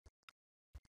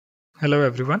Hello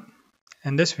everyone.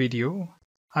 In this video,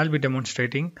 I'll be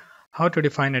demonstrating how to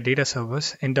define a data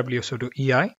service in WSO2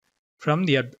 EI from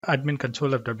the admin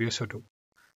console of WSO2.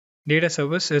 Data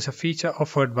service is a feature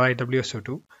offered by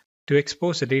WSO2 to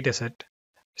expose a dataset.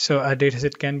 So a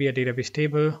dataset can be a database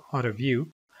table or a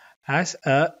view as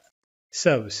a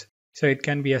service. So it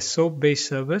can be a SOAP-based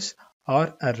service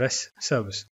or a REST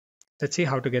service. Let's see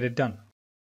how to get it done.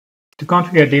 To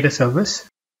configure a data service,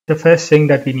 the first thing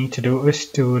that we need to do is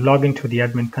to log into the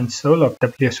admin console of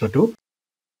WSO2.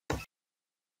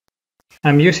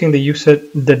 I'm using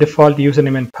the default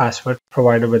username and password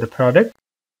provided by the product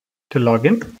to log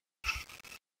in.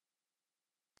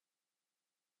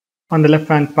 On the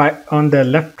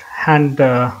left hand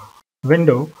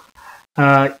window,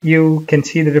 you can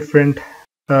see the different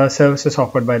services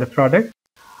offered by the product.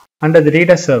 Under the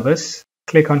data service,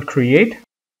 click on Create.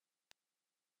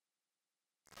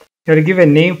 You have to give a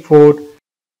name for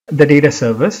the data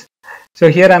service.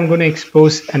 So here I'm going to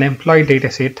expose an employee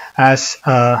dataset as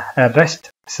a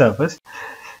REST service.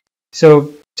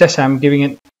 So just I'm giving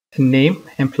it a name,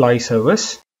 employee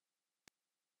service.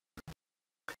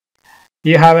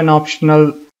 You have an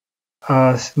optional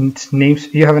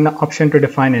names. You have an option to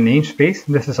define a namespace.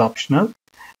 This is optional,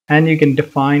 and you can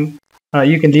define.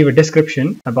 You can leave a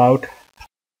description about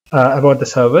the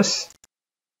service.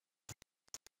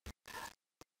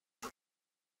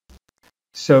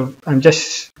 So I'm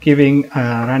just giving a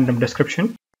random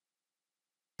description.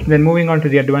 Then moving on to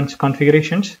the advanced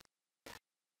configurations,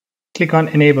 click on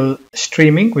enable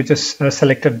streaming, which is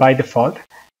selected by default.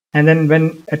 And then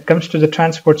when it comes to the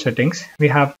transport settings, we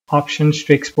have options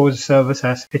to expose the service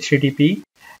as HTTP,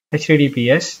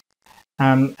 HTTPS,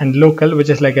 and local,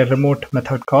 which is like a remote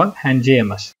method call, and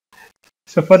JMS.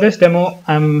 So for this demo,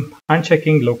 I'm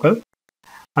unchecking local.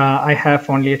 I have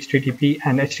only HTTP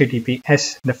and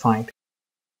HTTPS defined.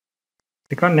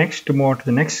 Click on next to move on to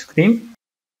the next screen.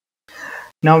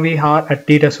 Now we are at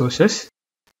data sources.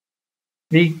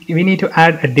 We need to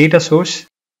add a data source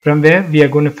from where we are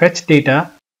going to fetch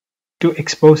data to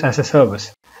expose as a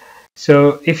service.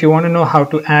 So if you want to know how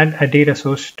to add a data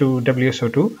source to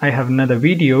WSO2, I have another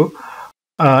video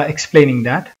explaining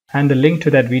that, and the link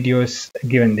to that video is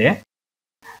given there.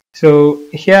 So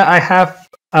here I have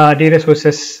a data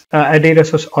source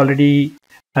already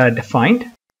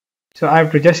defined. So I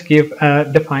have to just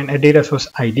define a data source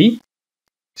ID.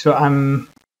 So I'm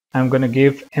going to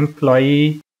give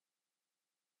employee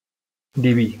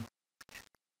DB.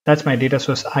 That's my data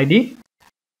source ID.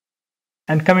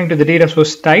 And coming to the data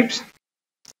source types,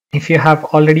 if you have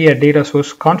already a data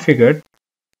source configured,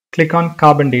 click on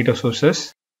Carbon Data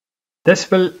Sources.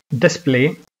 This will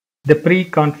display the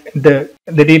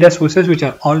data sources which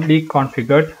are already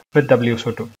configured with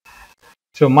WSO2.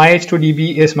 So my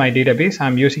H2DB is my database.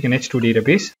 I'm using an H2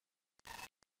 database.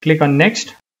 Click on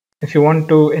next. If you want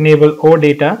to enable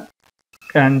OData,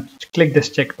 and click this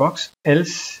checkbox.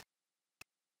 Else,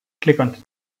 click on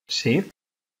save.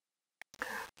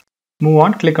 Move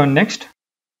on, click on next.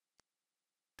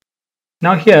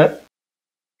 Now here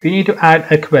we need to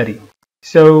add a query.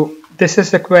 So this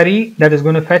is the query that is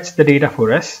going to fetch the data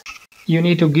for us. You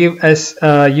need to give us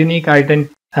a unique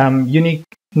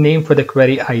name for the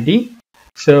query ID.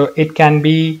 So it can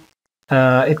be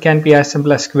as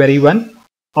simple as query 1,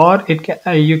 or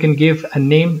you can give a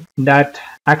name that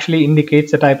actually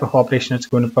indicates the type of operation it's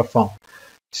going to perform.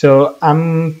 So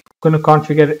I'm going to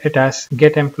configure it as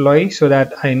get employee so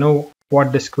that I know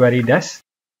what this query does.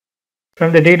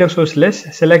 From the data source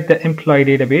list, select the employee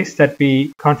database that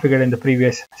we configured in the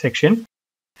previous section.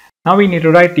 Now we need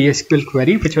to write the SQL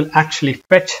query which will actually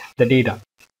fetch the data.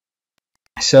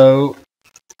 So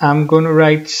I'm going to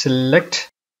write select,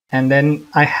 and then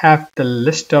I have the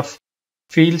list of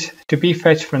fields to be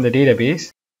fetched from the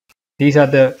database. These are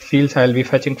the fields I'll be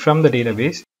fetching from the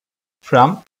database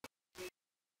from.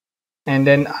 And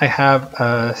then I have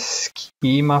a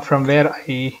schema from where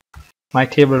my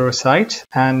table resides,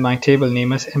 and my table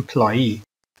name is employee.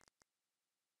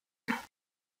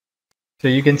 So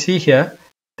you can see here,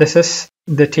 this is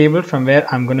the table from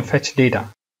where I'm going to fetch data.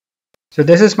 So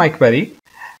this is my query.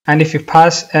 And if you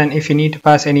need to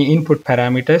pass any input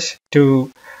parameters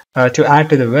to add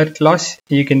to the where clause,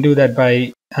 you can do that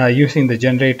by using the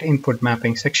generate input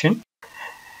mapping section.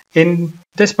 In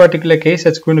this particular case,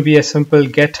 it's going to be a simple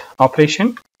get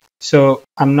operation. So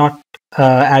I'm not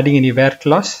adding any where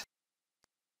clause.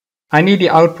 I need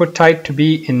the output type to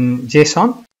be in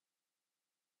JSON.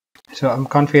 So I'm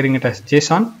configuring it as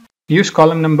JSON. Use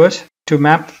column numbers to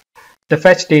map the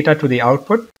fetch data to the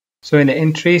output. So in the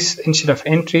entries, instead of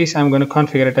entries, I'm going to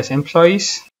configure it as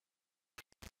employees.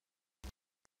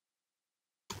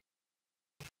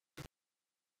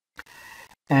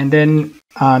 And then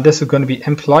this is going to be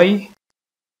employee.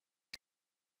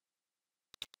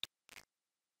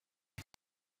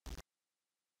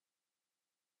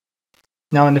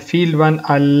 Now in the field one,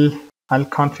 I'll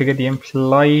configure the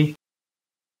employee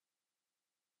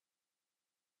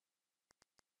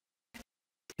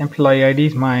ID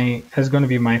is going to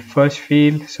be my first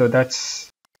field, so that's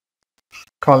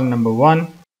column number 1,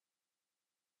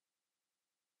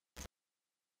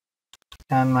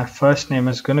 and my first name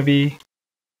is going to be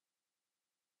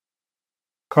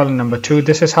column number 2.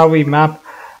 This is how we map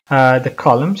the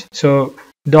columns. So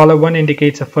 $1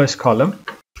 indicates the first column.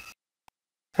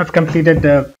 I've completed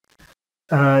the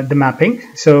mapping.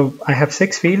 So I have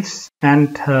 6 fields,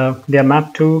 and they are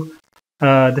mapped to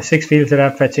the 6 fields that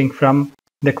I'm fetching from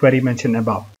the query mentioned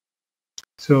above.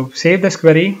 So save this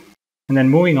query, and then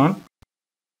moving on.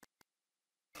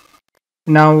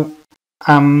 Now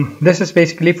this is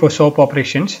basically for SOAP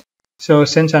operations. So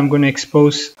since I'm going to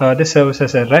expose this service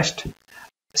as a REST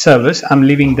service, I'm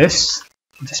leaving this,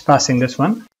 just passing this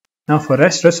one. Now for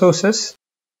REST resources,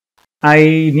 I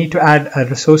need to add a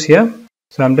resource here.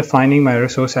 So I'm defining my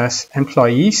resource as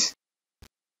employees.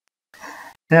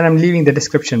 Then I'm leaving the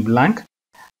description blank.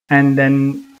 And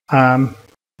then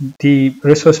the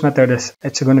resource method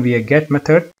it's going to be a get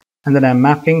method. And then I'm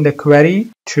mapping the query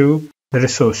to the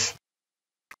resource.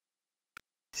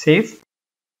 Save.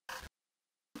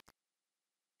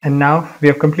 And now we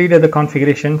have completed the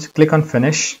configurations. Click on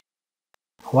finish.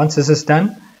 Once this is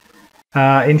done,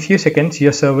 in few seconds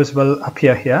your service will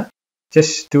appear here.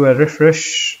 Just do a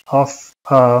refresh on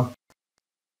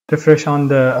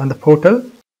the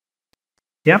portal.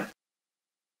 Yep,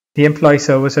 the employee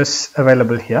service is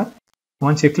available here.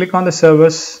 Once you click on the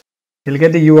service, you'll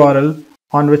get the URL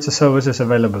on which the service is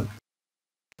available.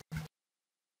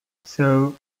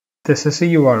 So this is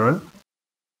the URL.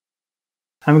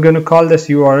 I'm going to call this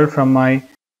URL from my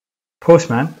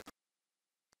Postman.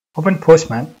 Open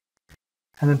Postman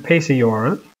and then paste the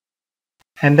URL.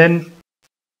 And then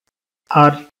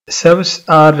our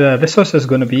resource is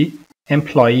going to be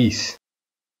employees.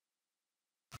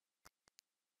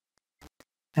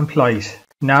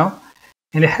 Now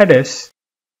in the headers,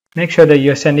 make sure that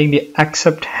you're sending the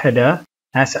accept header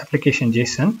as application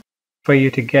JSON for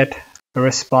you to get a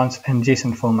response in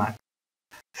JSON format.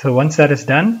 So once that is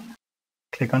done,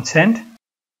 click on send,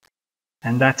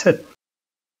 and that's it.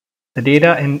 The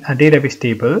data in a database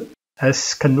table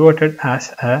is converted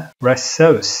as a REST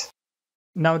service.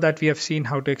 Now that we have seen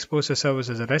how to expose a service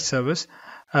as a REST service,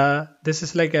 this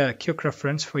is like a quick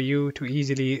reference for you to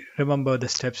easily remember the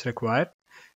steps required.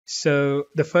 So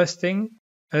the first thing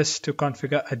is to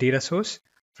configure a data source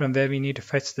from where we need to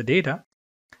fetch the data.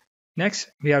 Next,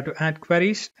 we have to add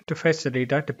queries to fetch the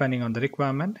data depending on the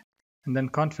requirement, and then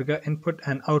configure input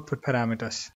and output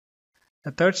parameters.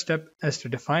 The third step is to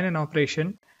define an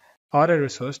operation or a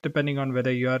resource depending on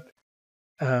whether you are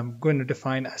going to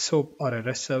define a SOAP or a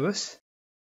REST service.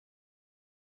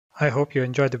 I hope you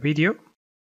enjoyed the video.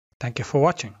 Thank you for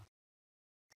watching.